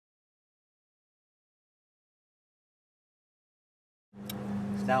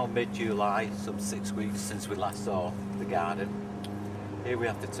It's now mid-July, some 6 weeks since we last saw the garden. Here we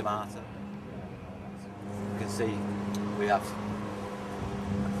have the tomato. You can see we have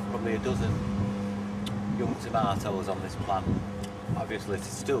probably a dozen young tomatoes on this plant. Obviously it's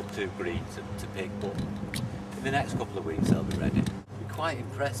still too green to pick, but in the next couple of weeks they'll be ready. We're quite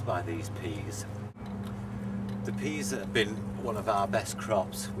impressed by these peas. The peas have been one of our best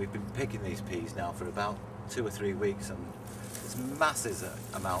crops. We've been picking these peas now for about 2 or 3 weeks, and there's massive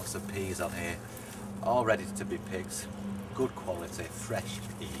amounts of peas on here, all ready to be picked. Good quality, fresh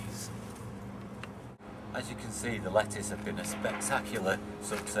peas. As you can see, the lettuce have been a spectacular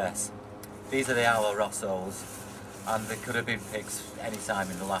success. These are the Olorosos, and they could have been picked any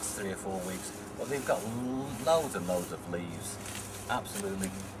time in the last 3 or 4 weeks, but they've got loads and loads of leaves. Absolutely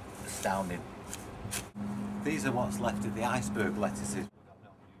astounding. These are what's left of the iceberg lettuces.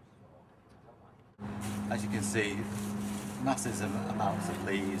 As you can see, massive amounts of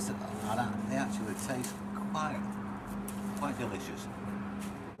leaves, and they actually taste quite delicious.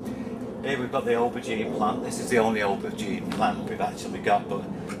 Here we've got the aubergine plant. This is the only aubergine plant we've actually got, but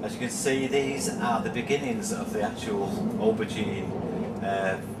as you can see, these are the beginnings of the actual aubergine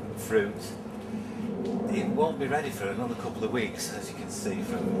fruit. It won't be ready for another couple of weeks, as you can see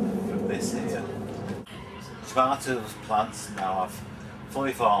from this here. Tomato plants now have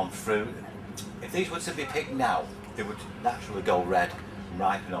fully formed fruit. If these were to be picked now, they would naturally go red and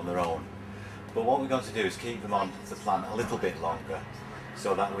ripen on their own. But what we're going to do is keep them on the plant a little bit longer,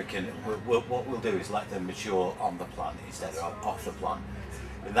 so that we can, what we'll do is let them mature on the plant instead of off the plant.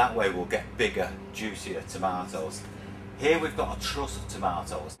 In that way we'll get bigger, juicier tomatoes. Here we've got a truss of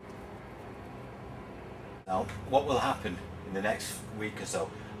tomatoes. Now what will happen in the next week or so,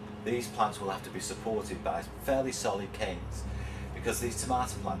 these plants will have to be supported by fairly solid canes, because these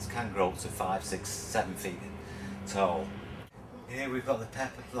tomato plants can grow up to 5, 6, 7 feet tall. Here we've got the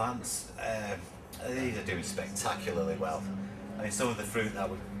pepper plants. These are doing spectacularly well. I mean, some of the fruit that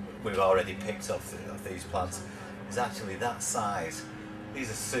we've already picked off of these plants is actually that size. These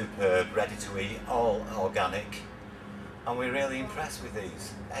are superb, ready to eat, all organic, and we're really impressed with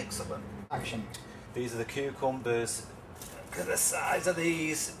these. Excellent. Action. These are the cucumbers. Look at the size of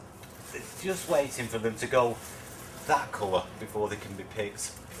these. They're just waiting for them to go that colour before they can be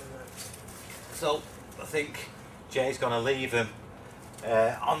picked. So I think Jay's going to leave them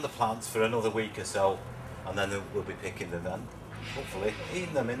on the plants for another week or so, and then we'll be picking them and hopefully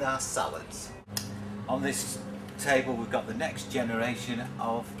eating them in our salads. On this table we've got the next generation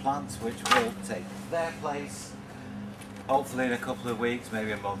of plants which will take their place hopefully in a couple of weeks,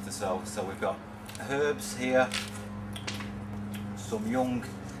 maybe a month or so. So we've got herbs here, some young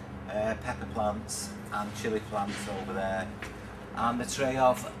pepper plants and chilli plants over there, and a tray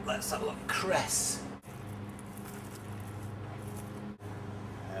of, let's have a look, cress.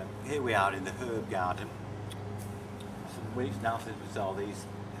 Here we are in the herb garden. Some weeks now since we saw these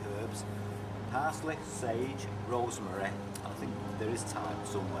herbs. Parsley, sage, rosemary. I think there is thyme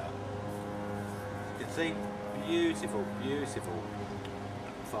somewhere. You can see beautiful, beautiful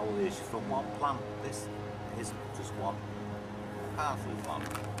foliage from one plant. This is just one parsley plant.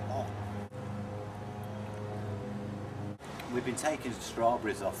 Oh. We've been taking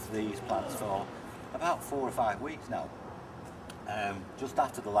strawberries off these plants for about 4 or 5 weeks now. Just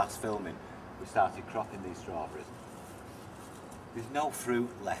after the last filming, we started cropping these strawberries. There's no fruit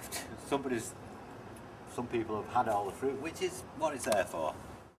left. Some people have had all the fruit, which is what it's there for.